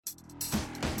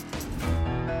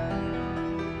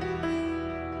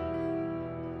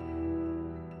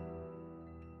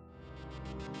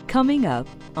Coming up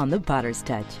on The Potter's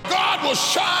Touch. God will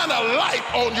shine a light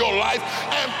on your life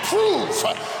and prove,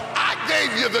 I gave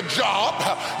you the job.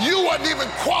 You weren't even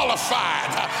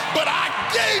qualified, but I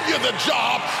gave you the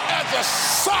job as a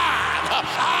sign.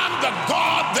 I'm the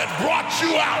God that brought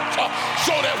you out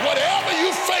so that whatever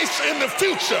you face in the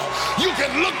future, you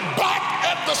can look back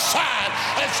at the sign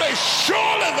and say,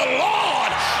 surely the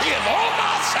Lord is on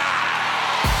my side.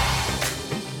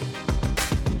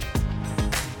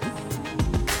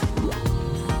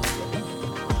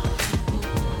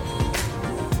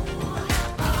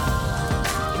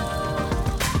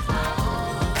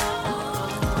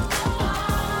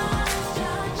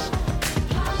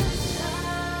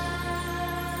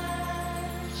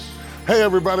 Hey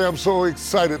everybody, I'm so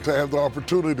excited to have the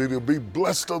opportunity to be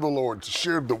blessed of the Lord, to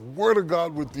share the Word of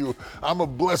God with you. I'm a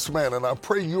blessed man, and I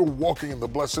pray you're walking in the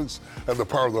blessings and the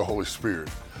power of the Holy Spirit.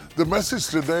 The message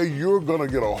today, you're gonna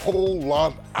get a whole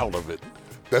lot out of it.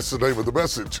 That's the name of the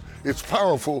message. It's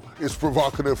powerful, it's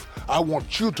provocative. I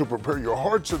want you to prepare your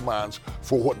hearts and minds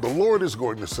for what the Lord is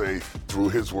going to say through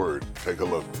His Word. Take a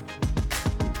look.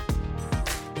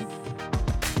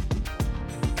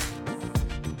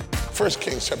 1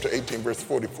 Kings chapter 18, verse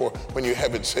 44. When you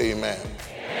have it, say amen.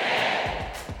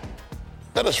 Amen.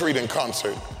 Let us read in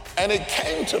concert. And it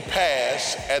came to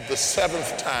pass at the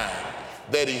seventh time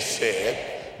that he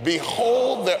said,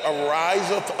 behold, there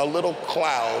ariseth a little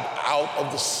cloud out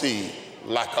of the sea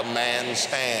like a man's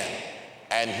hand.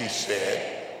 And he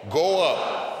said, go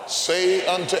up, say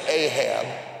unto Ahab,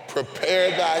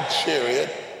 prepare thy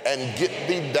chariot and get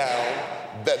thee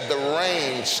down, that the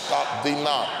rain stop thee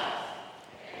not.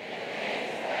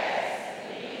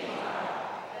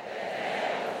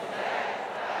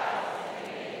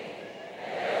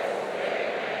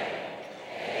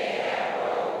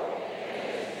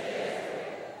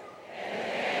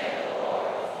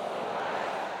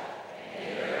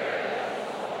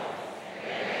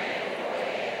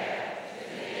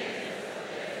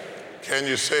 Can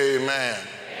you say amen?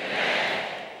 Amen?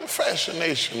 The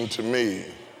fascination to me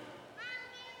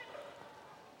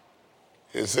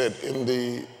is that in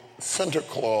the center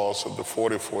clause of the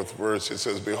 44th verse, it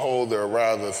says, behold, there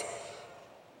ariseth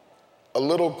a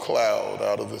little cloud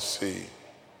out of the sea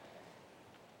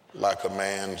like a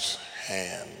man's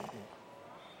hand.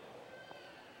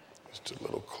 Just a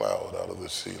little cloud out of the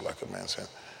sea like a man's hand.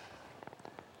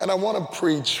 And I want to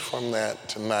preach from that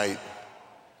tonight.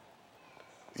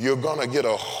 You're going to get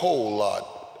a whole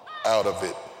lot out of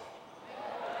it.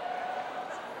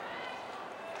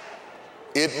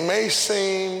 It may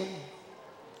seem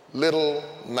little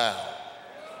now.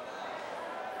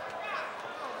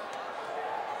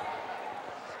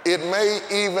 It may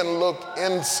even look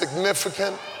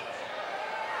insignificant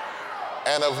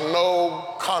and of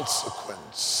no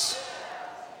consequence.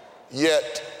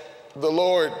 Yet the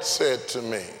Lord said to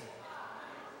me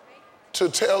to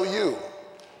tell you,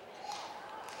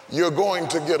 you're going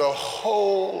to get a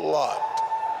whole lot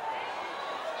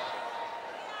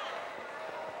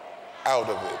out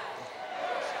of it.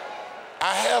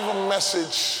 I have a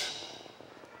message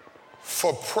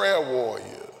for prayer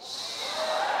warriors.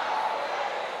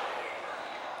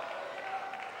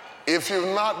 If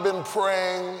you've not been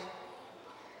praying,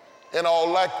 in all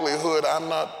likelihood, I'm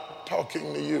not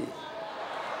talking to you.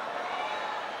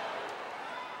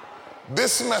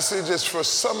 This message is for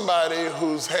somebody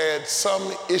who's had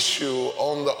some issue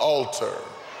on the altar.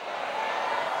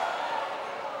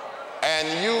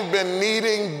 And you've been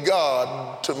needing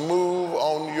God to move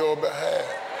on your behalf.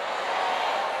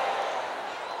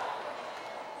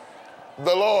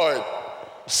 The Lord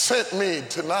sent me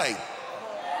tonight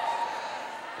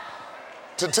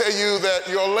to tell you that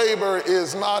your labor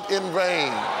is not in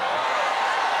vain.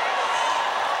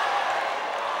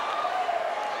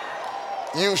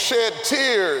 You shed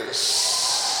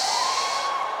tears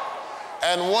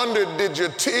and wondered, did your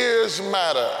tears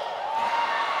matter?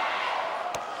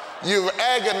 You've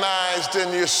agonized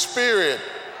in your spirit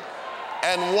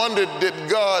and wondered, did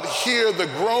God hear the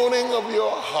groaning of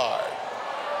your heart?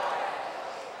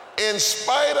 In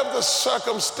spite of the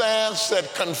circumstance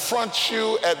that confronts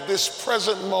you at this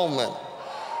present moment,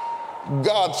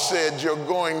 God said you're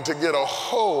going to get a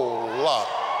whole lot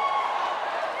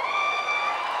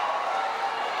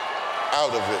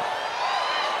out of it.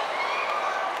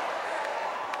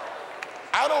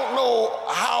 I don't know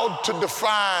how to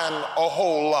define a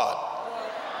whole lot,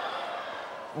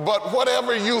 but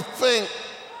whatever you think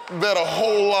that a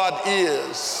whole lot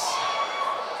is,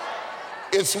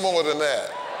 it's more than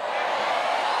that.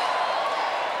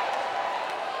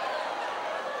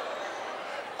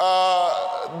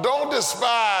 Don't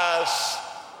despise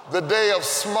the day of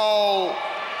small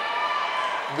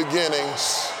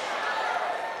beginnings.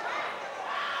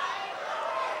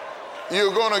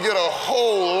 You're going to get a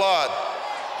whole lot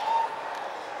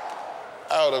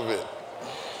out of it.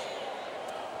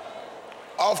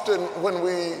 Often when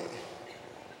we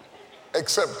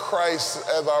accept Christ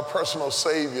as our personal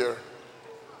Savior,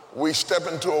 we step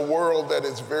into a world that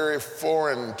is very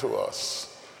foreign to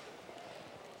us.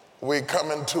 We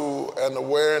come into an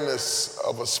awareness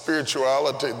of a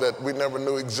spirituality that we never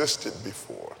knew existed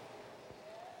before.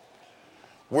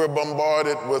 We're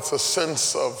bombarded with a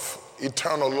sense of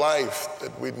eternal life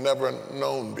that we'd never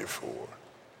known before.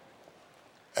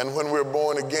 And when we're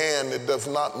born again, it does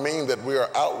not mean that we are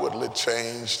outwardly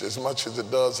changed as much as it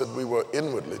does that we were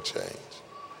inwardly changed.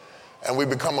 And we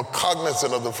become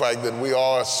cognizant of the fact that we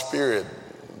are a spirit,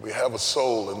 we have a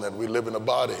soul, and that we live in a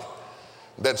body.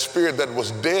 That spirit that was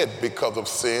dead because of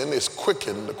sin is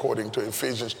quickened, according to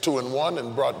Ephesians 2:1,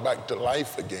 and brought back to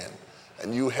life again.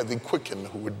 And you have he quickened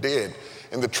who were dead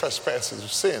in the trespasses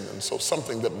of sin. And so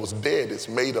something that was dead is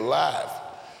made alive.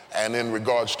 And in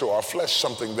regards to our flesh,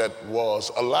 something that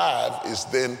was alive is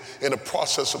then in a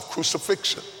process of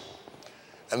crucifixion.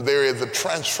 And there is a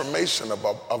transformation of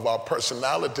our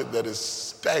personality that is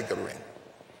staggering.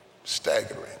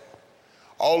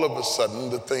 All of a sudden,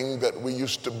 the thing that we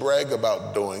used to brag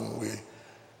about doing, we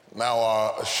now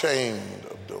are ashamed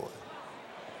of doing.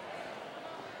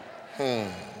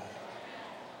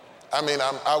 I mean,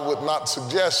 I would not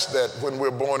suggest that when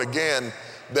we're born again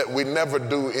that we never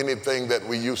do anything that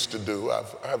we used to do.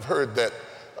 I've heard that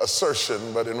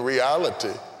assertion, but in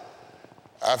reality,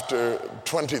 after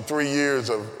 23 years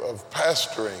of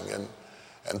pastoring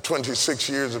and 26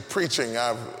 years of preaching,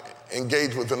 I've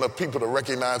engaged with enough people to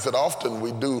recognize that often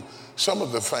we do some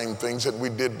of the same things that we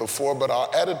did before, but our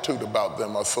attitude about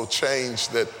them are so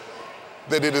changed that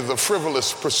it is a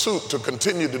frivolous pursuit to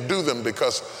continue to do them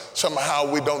because somehow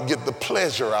we don't get the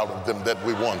pleasure out of them that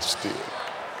we once did.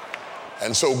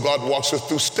 And so God walks us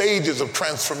through stages of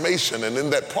transformation, and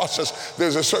in that process,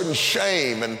 there's a certain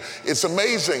shame, and it's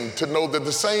amazing to know that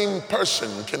the same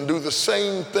person can do the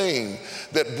same thing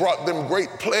that brought them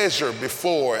great pleasure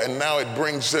before, and now it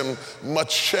brings them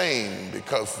much shame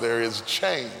because there is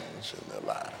change in their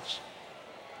lives.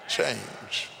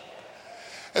 Change.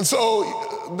 And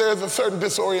so there's a certain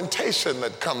disorientation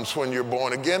that comes when you're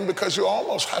born again because you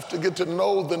almost have to get to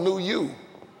know the new you.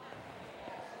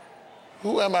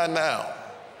 Who am I now?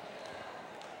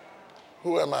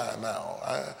 Who am I now?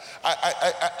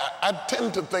 I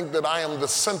tend to think that I am the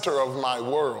center of my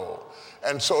world.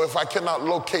 And so if I cannot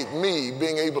locate me,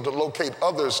 being able to locate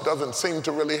others doesn't seem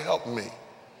to really help me.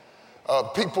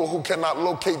 People who cannot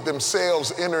locate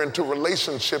themselves enter into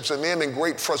relationships and end in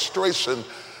great frustration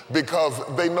because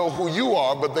they know who you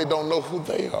are, but they don't know who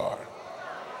they are.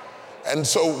 And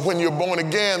so when you're born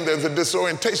again, there's a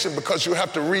disorientation because you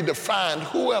have to redefine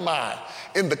who am I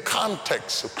in the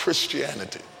context of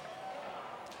Christianity.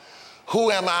 Who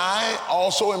am I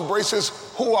also embraces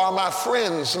who are my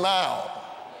friends now.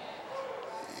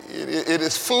 It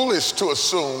is foolish to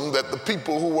assume that the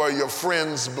people who were your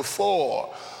friends before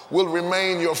will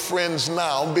remain your friends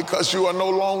now because you are no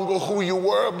longer who you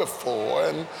were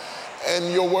before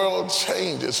and your world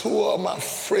changes. Who are my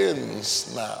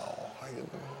friends now?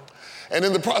 And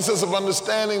in the process of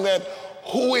understanding that,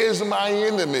 who is my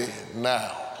enemy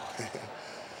now?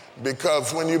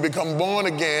 Because when you become born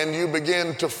again, you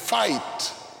begin to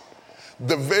fight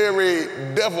the very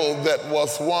devil that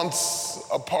was once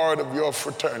a part of your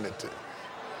fraternity.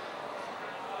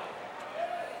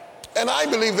 And I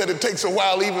believe that it takes a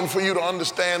while even for you to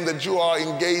understand that you are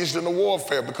engaged in a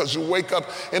warfare because you wake up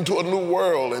into a new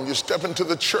world and you step into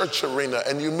the church arena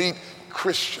and you meet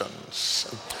Christians.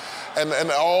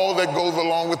 And all that goes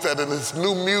along with that, and it's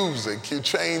new music. You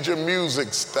change your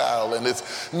music style, and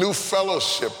it's new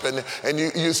fellowship, and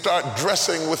you start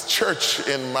dressing with church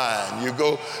in mind. You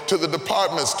go to the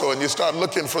department store and you start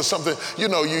looking for something. You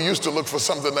know, you used to look for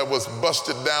something that was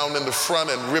busted down in the front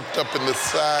and ripped up in the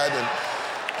side,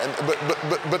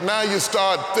 but now you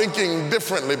start thinking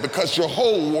differently because your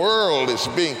whole world is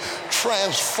being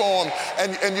transformed,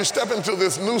 and you step into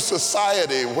this new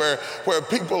society where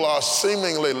people are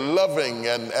seemingly loving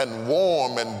and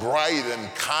warm and bright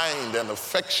and kind and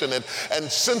affectionate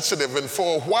and sensitive, and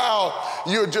for a while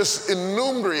you're just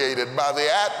inebriated by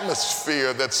the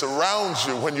atmosphere that surrounds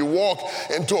you. When you walk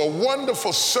into a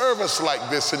wonderful service like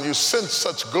this and you sense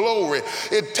such glory,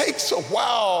 it takes a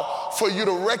while for you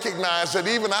to recognize that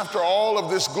even after all of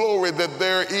this glory, that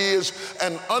there is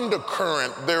an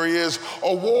undercurrent, there is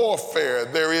a warfare,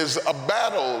 there is a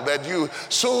battle that you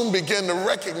soon begin to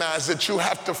recognize that you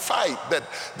have to fight,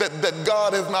 that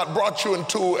God has not brought you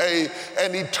into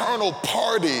an eternal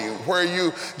party where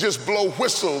you just blow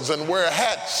whistles and wear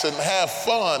hats and have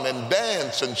fun and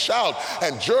dance and shout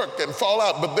and jerk and fall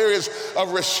out, but there is a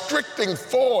restricting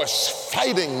force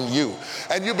fighting you.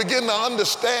 And you begin to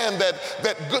understand that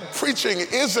good preaching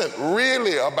isn't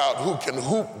really about who can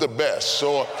hoop the best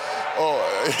or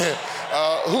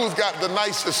who's got the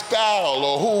nicest style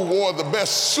or who wore the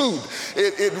best suit.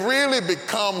 It really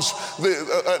becomes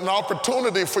an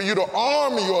opportunity for you to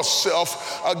arm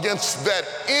yourself against that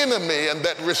enemy and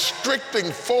that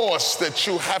restricting force that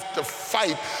you have to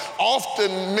fight.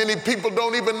 Often many people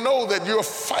don't even know that you're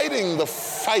fighting the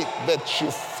fight that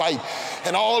you fight.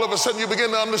 And all of a sudden you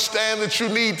begin to understand that you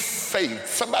need faith.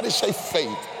 Somebody say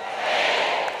faith.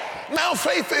 Now,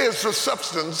 faith is the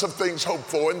substance of things hoped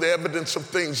for and the evidence of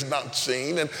things not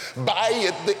seen, and by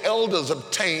it the elders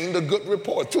obtained a good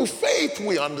report. Through faith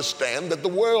we understand that the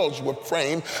worlds were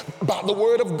framed by the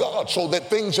word of God, so that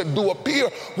things that do appear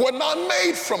were not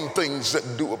made from things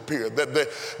that do appear, that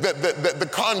the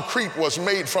concrete was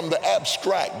made from the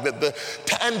abstract, that the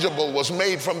tangible was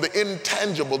made from the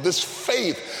intangible. This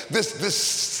faith, this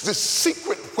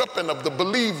secret weapon of the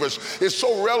believers is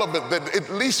so relevant that at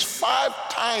least 5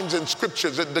 times in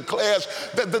scriptures it declares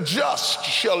that the just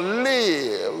shall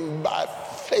live by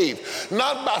faith,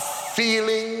 not by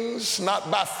feelings, not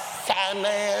by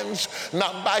finance,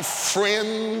 not by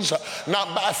friends,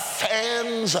 not by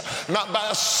fans, not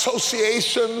by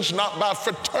associations, not by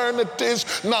fraternities,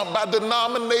 not by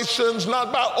denominations,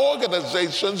 not by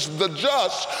organizations. The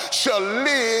just shall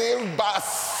live by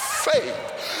faith.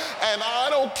 And I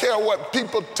don't care what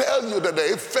people tell you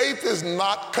today, faith is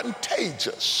not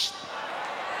contagious.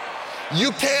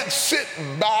 You can't sit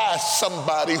by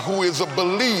somebody who is a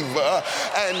believer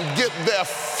and get their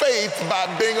faith by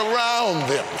being around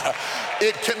them.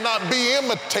 It cannot be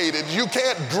imitated. You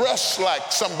can't dress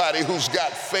like somebody who's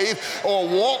got faith or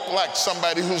walk like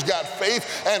somebody who's got faith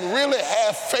and really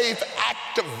have faith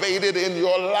activated in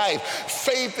your life.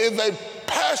 Faith is a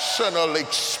personal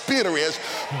experience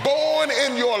born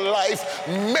in your life,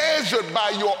 measured by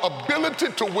your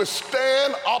ability to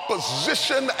withstand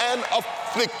opposition and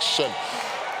affliction.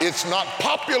 It's not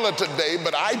popular today,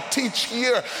 but I teach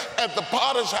here at the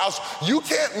Potter's House. You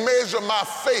can't measure my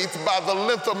faith by the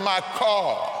length of my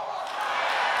car,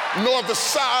 nor the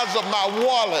size of my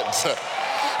wallet,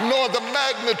 nor the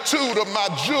magnitude of my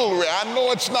jewelry. I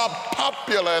know it's not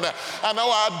popular, and I know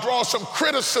I draw some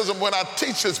criticism when I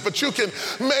teach this, but you can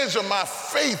measure my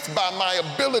faith by my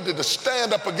ability to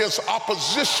stand up against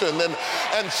opposition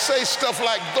and say stuff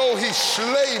like, though he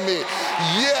slay me,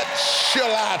 yet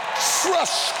shall I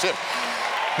trust him.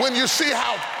 When you see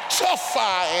how tough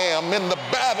I am in the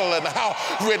battle and how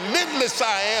relentless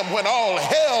I am when all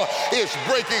hell is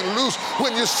breaking loose,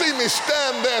 when you see me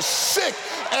stand there sick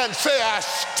and say I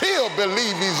still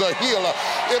believe he's a healer,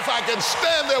 if I can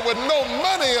stand there with no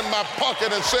money in my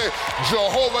pocket and say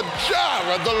Jehovah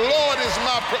Jireh, the Lord is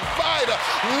my provider,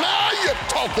 now you're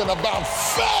talking about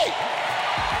faith.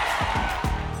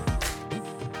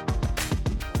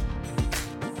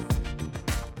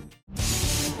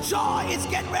 Joy is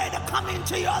getting ready to come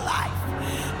into your life,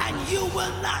 and you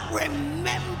will not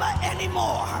remember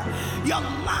anymore. Your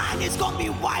mind is going to be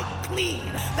wiped clean.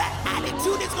 That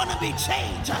attitude is going to be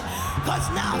changed, because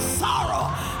now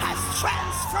sorrow has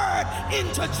transferred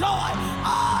into joy.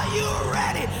 Are you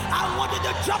ready? I want you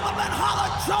to jump up and holler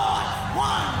joy.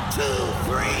 1,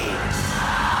 2, 3.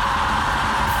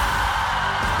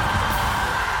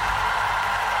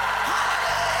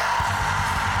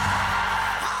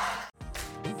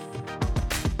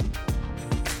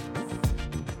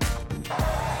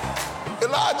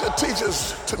 Elijah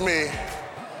teaches to me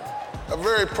a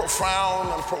very profound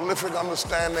and prolific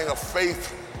understanding of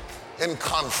faith in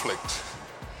conflict.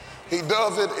 He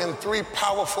does it in 3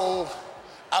 powerful,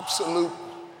 absolute,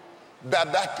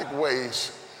 didactic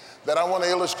ways that I want to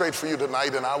illustrate for you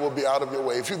tonight, and I will be out of your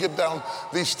way. If you get down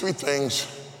these 3 things,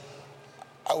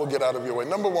 I will get out of your way.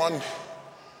 Number 1,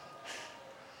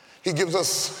 he gives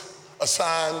us a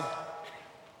sign.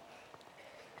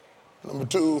 Number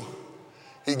 2,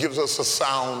 he gives us a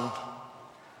sound.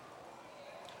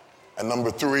 And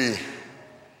number 3,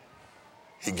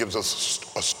 he gives us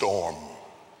a storm.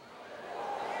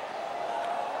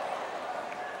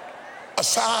 A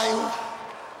sign,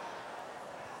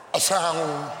 a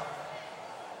sound,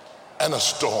 and a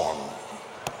storm.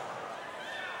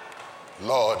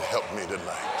 Lord, help me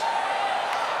tonight.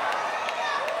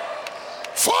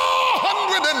 For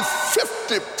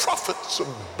 150 prophets of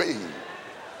Baal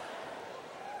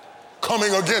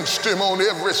coming against him on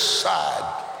every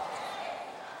side.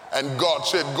 And God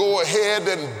said, go ahead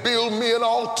and build me an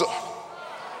altar.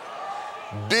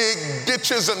 Dig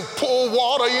ditches and pour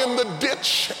water in the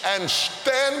ditch and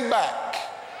stand back,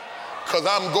 because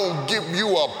I'm going to give you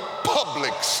a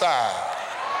public sign.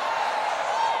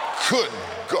 Good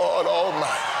God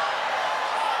Almighty.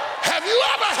 Have you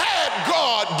ever had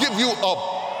God give you a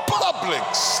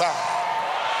public sign?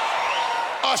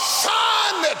 A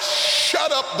sign that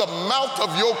shut up the mouth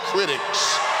of your critics.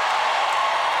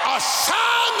 A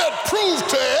sign that proved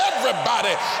to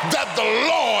everybody that the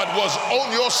Lord was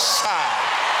on your side.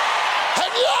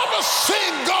 Have you ever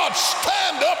seen God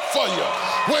stand up for you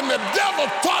when the devil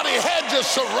thought he had you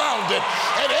surrounded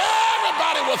and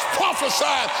everybody was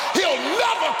prophesying he'll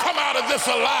never come out of this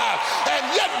alive, and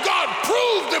yet God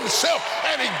proved himself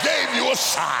and he gave you a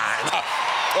sign?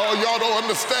 Oh, y'all don't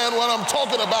understand what I'm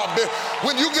talking about.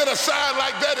 When you get a sign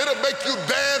like that, it'll make you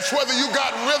dance whether you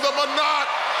got rhythm or not.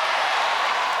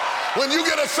 When you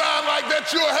get a sign like that,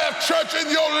 you'll have church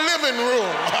in your living room.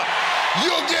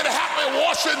 You'll get happy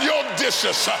washing your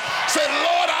dishes. Say,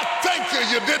 Lord, I thank you,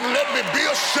 you didn't let me be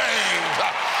ashamed.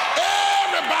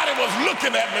 Everybody was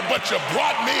looking at me, but you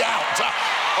brought me out.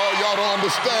 Oh, y'all don't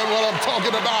understand what I'm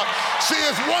talking about. See,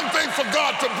 it's one thing for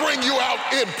God to bring you out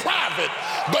in private,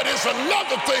 but it's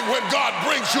another thing when God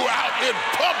brings you out in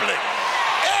public.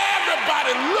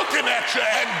 Everybody looking at you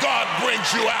and God brings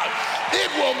you out. It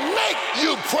will make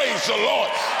you praise the Lord.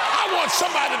 I want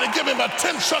somebody to give him a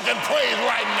 10-second praise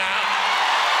right now.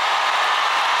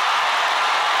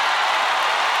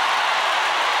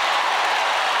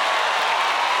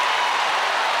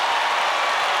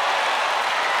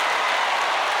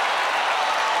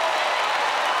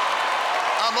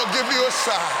 I'm going to give you a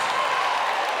sign.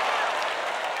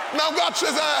 Now God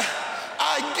says,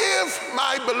 I give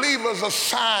my believers a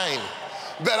sign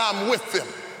that I'm with them.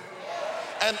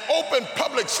 An open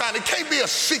public sign. It can't be a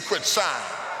secret sign.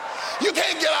 You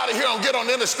can't get out of here and get on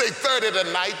Interstate 30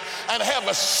 tonight and have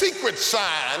a secret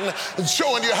sign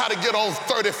showing you how to get on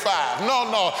 35.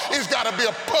 No, it's got to be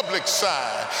a public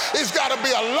sign. It's got to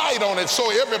be a light on it so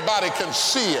everybody can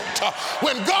see it.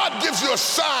 When God gives you a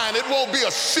sign, it won't be a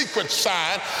secret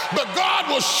sign, but God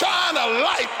will shine a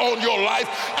light on your life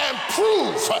and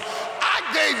prove. I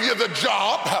gave you the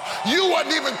job. You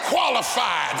weren't even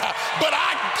qualified, but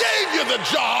I gave you the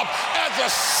job as a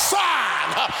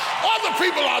sign. Other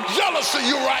people are jealous of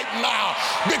you right now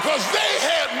because they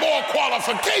had more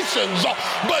qualifications,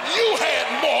 but you had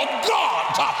more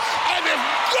God. And if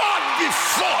God be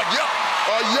for you,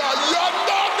 you're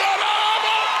not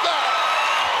about that.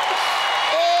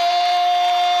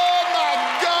 Oh my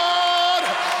God.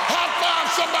 High five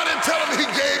somebody and tell him he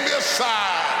gave me a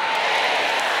sign.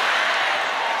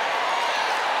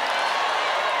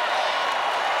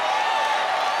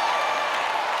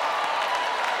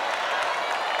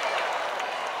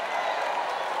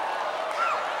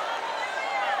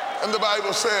 And the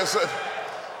Bible says that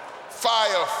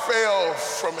fire fell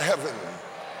from heaven.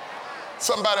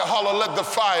 Somebody holler, let the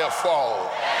fire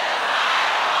fall.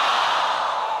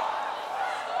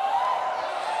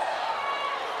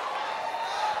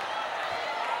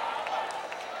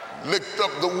 Licked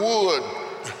up the wood,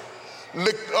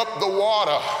 licked up the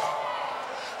water.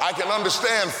 I can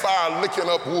understand fire licking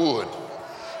up wood.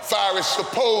 Fire is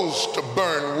supposed to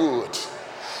burn wood.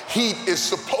 Heat is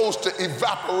supposed to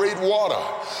evaporate water.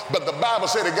 But the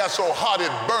Bible said it got so hot it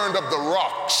burned up the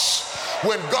rocks.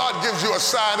 When God gives you a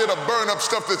sign, it'll burn up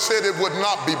stuff that said it would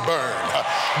not be burned.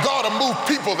 God will move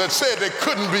people that said they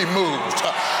couldn't be moved.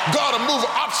 God will move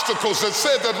obstacles that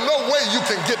said there's no way you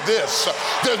can get this.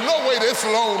 There's no way this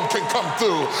loan can come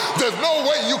through. There's no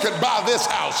way you can buy this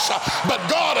house. But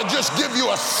God will just give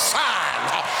you a sign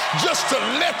just to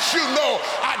let you know,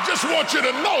 I just want you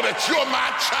to know that you're my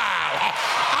child.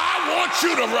 I want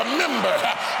you to remember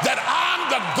that I'm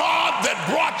the God that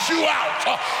brought you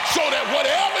out so that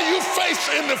whatever you face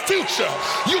in the future,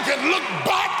 you can look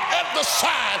back at the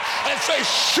sign and say,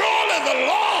 surely the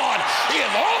Lord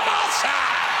is on my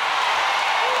side.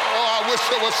 Oh, I wish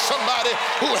there was somebody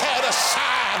who had a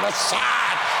sign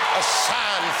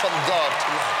from God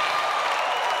tonight.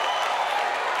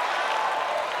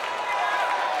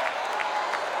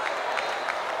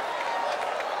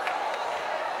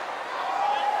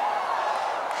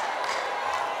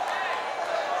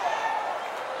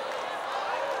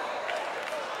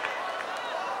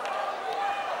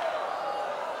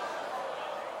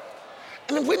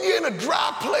 And when you're in a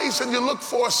dry place and you look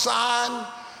for a sign,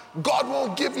 God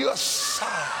won't give you a sign.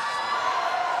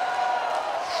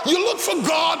 You look for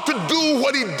God to do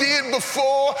what he did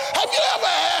before. Have you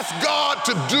ever asked God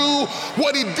to do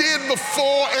what he did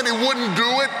before and he wouldn't do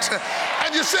it?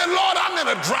 And you said, Lord, I'm in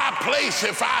a dry place.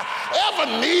 If I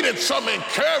ever needed some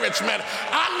encouragement,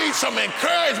 I need some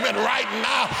encouragement right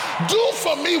now. Do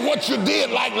for me what you did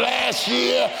like last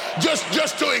year,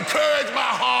 just to encourage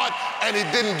my heart. And he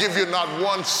didn't give you not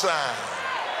one sign.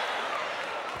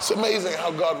 It's amazing how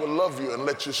God will love you and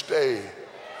let you stay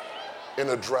in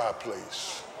a dry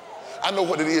place. I know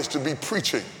what it is to be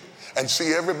preaching and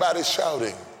see everybody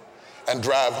shouting and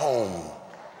drive home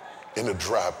in a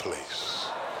dry place.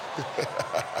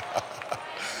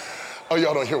 Oh,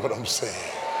 y'all don't hear what I'm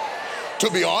saying.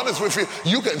 To be honest with you,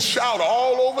 you can shout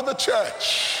all over the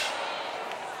church.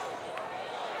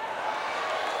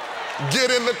 Get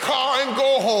in the car and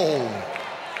go home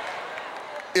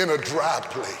in a dry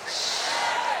place.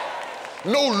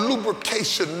 No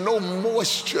lubrication, no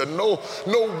moisture, no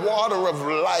water of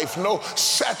life, no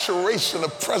saturation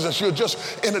of presence. You're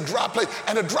just in a dry place.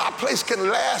 And a dry place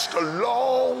can last a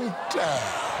long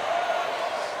time.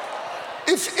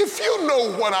 If you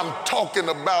know what I'm talking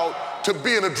about, to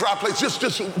be in a dry place, just.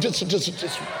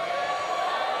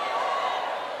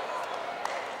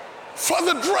 For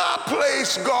the dry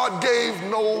place, God gave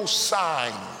no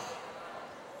sign.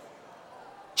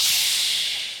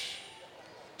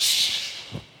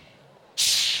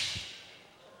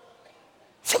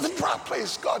 For the dry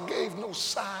place, God gave no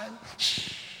sign.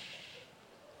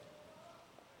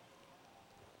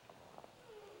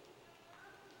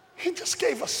 He just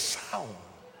gave a sound.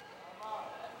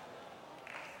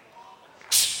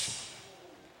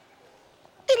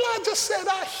 Elijah said,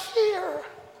 I hear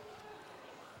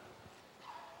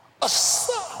a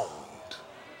sound.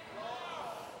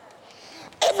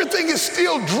 Everything is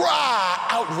still dry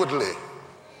outwardly,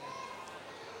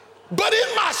 but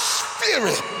in my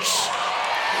spirit,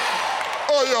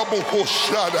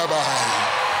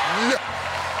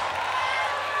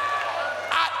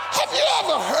 have you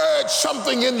ever heard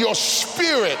something in your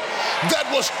spirit that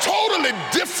was totally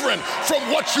different from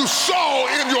what you saw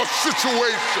in your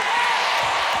situation?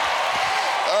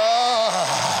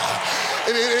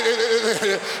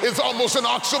 It's almost an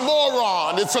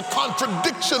oxymoron. It's a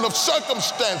contradiction of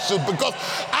circumstances, because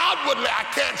outwardly I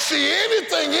can't see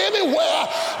anything anywhere,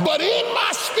 but in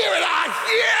my spirit I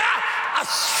hear a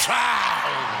sound.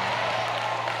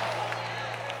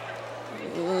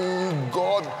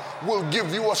 God will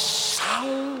give you a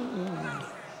sound.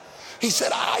 He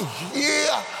said, I hear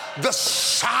the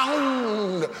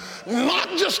sound, not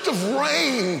just of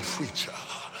rain, preacher,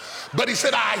 but he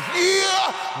said, I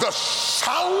hear the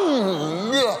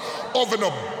sound of an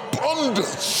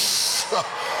abundance.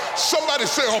 Somebody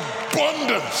say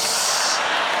abundance.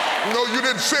 No, you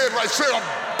didn't say it right. Say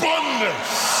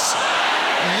abundance.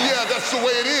 Yeah, that's the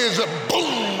way it is.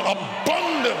 Boom,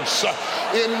 abundance.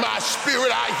 In my spirit,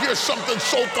 I hear something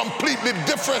so completely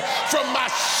different from my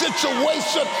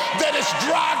situation that it's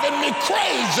driving me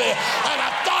crazy. And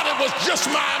I thought it was just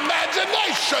my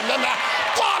imagination. And I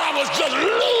thought I was just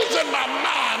losing my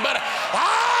mind. But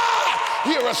I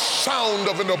hear a sound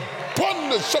of an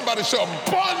abundance. Somebody say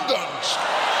abundance.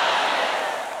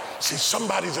 See,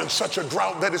 somebody's in such a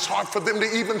drought that it's hard for them to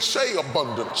even say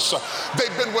abundance.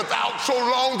 They've been without so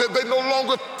long that they no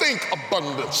longer think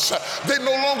abundance. They no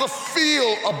longer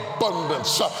feel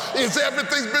abundance.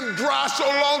 Everything's been dry so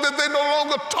long that they no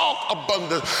longer talk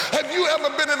abundance. Have you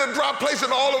ever been in a dry place and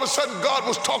all of a sudden God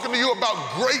was talking to you about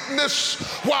greatness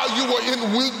while you were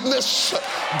in weakness?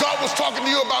 God was talking to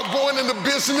you about going into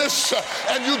business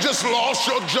and you just lost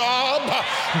your job.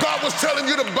 God was telling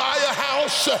you to buy a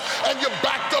house and you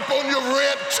backed up on your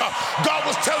rent. God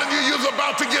was telling you you was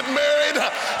about to get married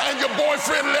and your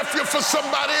boyfriend left you for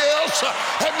somebody else.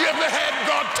 Have you ever had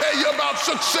God tell you about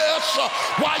success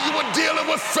while you were dealing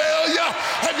with failure?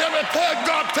 Have you ever heard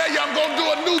God tell you, I'm going to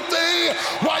do a new thing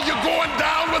while you're going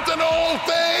down with an old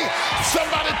thing?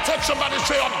 Somebody touch somebody,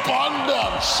 say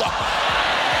abundance.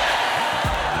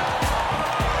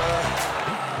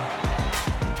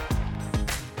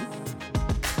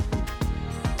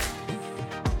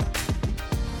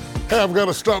 Hey, I've got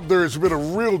to stop there. It's been a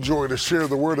real joy to share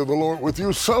the word of the Lord with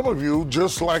you. Some of you,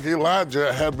 just like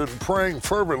Elijah, have been praying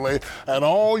fervently, and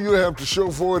all you have to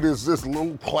show for it is this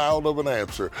little cloud of an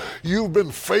answer. You've been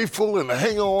faithful and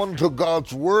hang on to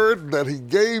God's word that he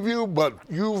gave you, but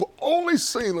you've only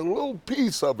seen a little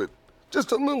piece of it,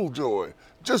 just a little joy,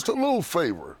 just a little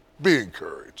favor. Be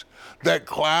encouraged. That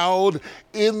cloud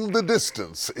in the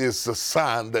distance is the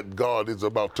sign that God is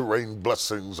about to rain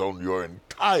blessings on your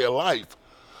entire life.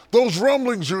 Those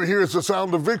rumblings you hear is the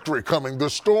sound of victory coming. The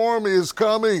storm is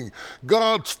coming.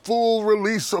 God's full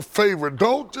release of favor.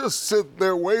 Don't just sit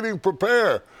there waiting.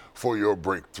 Prepare for your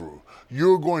breakthrough.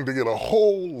 You're going to get a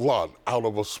whole lot out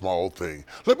of a small thing.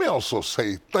 Let me also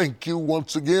say thank you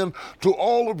once again to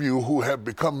all of you who have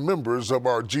become members of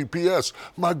our GPS,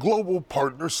 my global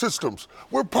partner systems.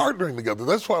 We're partnering together.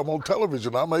 That's why I'm on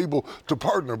television. I'm able to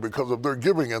partner because of their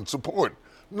giving and support.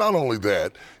 Not only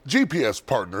that, GPS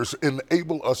partners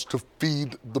enable us to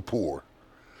feed the poor,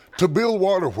 to build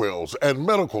water wells and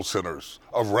medical centers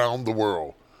around the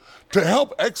world, to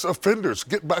help ex-offenders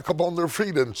get back up on their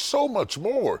feet, and so much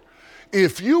more.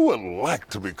 If you would like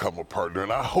to become a partner,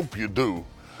 and I hope you do,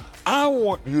 I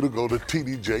want you to go to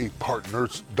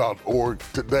tdjpartners.org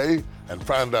today and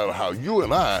find out how you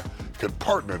and I can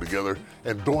partner together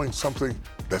in doing something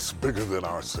that's bigger than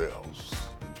ourselves.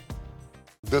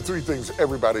 The three things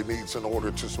everybody needs in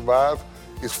order to survive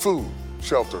is food,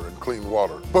 shelter, and clean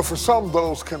water. But for some,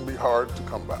 those can be hard to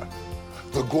come by.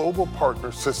 The Global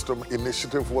Partner System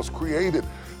Initiative was created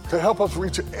to help us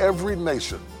reach every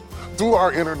nation. Through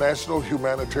our international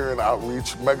humanitarian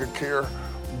outreach, MegaCare,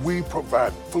 we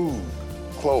provide food,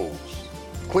 clothes,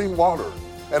 clean water,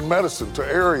 and medicine to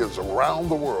areas around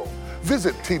the world.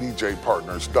 Visit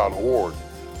tdjpartners.org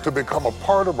to become a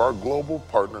part of our Global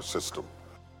Partner System.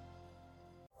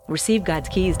 Receive God's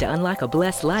keys to unlock a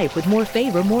blessed life with more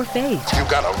favor, more faith. You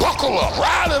gotta buckle up,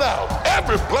 ride it out.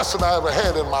 Every blessing I ever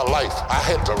had in my life, I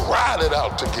had to ride it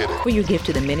out to get it. For your gift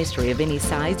to the ministry of any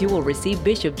size, you will receive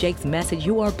Bishop Jake's message,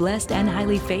 You Are Blessed and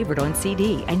Highly Favored, on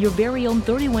CD, and your very own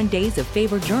 31 Days of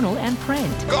Favor journal and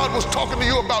print. God was talking to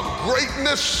you about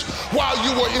greatness while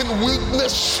you were in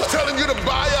weakness, telling you to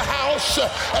buy a house,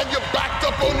 and you're backed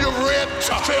up on your rent.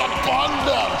 Say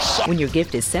abundance. When your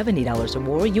gift is $70 or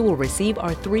more, you will receive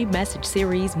our 3-message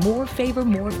series, More Favor,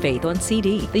 More Faith, on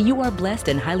CD, the You Are Blessed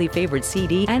and Highly Favored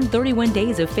CD, and 31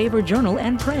 Days of Favor journal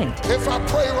and print. If I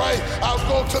pray right, I'll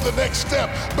go to the next step.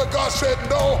 But God said,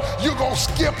 no, you're going to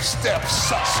skip steps.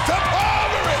 Step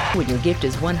over it. When your gift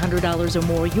is $100 or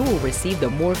more, you will receive the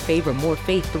More Favor, More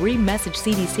Faith 3-message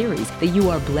CD series, the You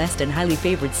Are Blessed and Highly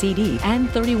Favored CD, and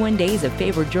 31 Days of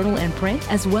Favor journal and print,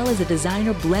 as well as a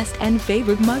designer Blessed and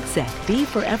Favored mug set. Be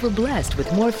forever blessed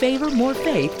with more favor, more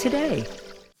faith today.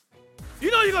 You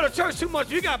know you go to church too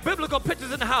much, you got biblical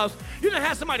pictures in the house. You done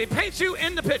have somebody paint you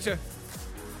in the picture.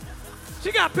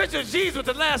 She got pictures of Jesus with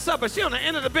the Last Supper. She on the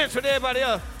end of the bench with everybody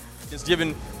else. It's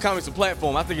giving comics a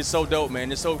platform. I think it's so dope,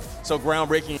 man. It's so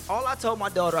groundbreaking. All I told my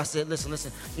daughter, I said, listen,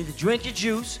 you need to drink your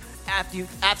juice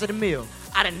after the meal.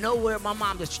 Out of nowhere, my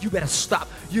mom just, you better stop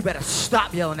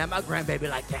yelling at my grandbaby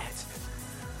like that.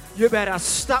 You better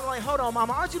stop. I'm like, hold on,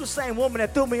 Mama, aren't you the same woman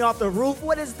that threw me off the roof?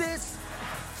 What is this?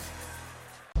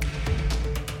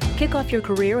 Kick off your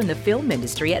career in the film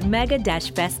industry at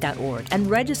mega-fest.org and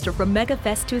register for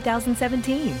MegaFest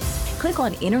 2017. Click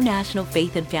on International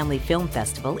Faith and Family Film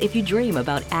Festival if you dream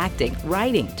about acting,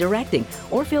 writing, directing,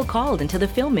 or feel called into the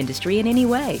film industry in any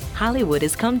way. Hollywood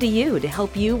has come to you to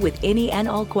help you with any and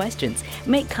all questions.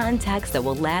 Make contacts that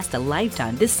will last a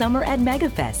lifetime this summer at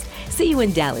MegaFest. See you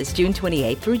in Dallas, June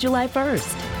 28th through July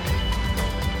 1st.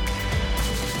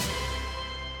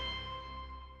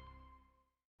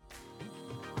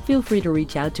 Feel free to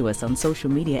reach out to us on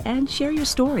social media and share your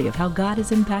story of how God is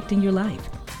impacting your life.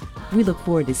 We look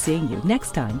forward to seeing you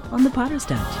next time on The Potter's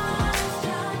Touch.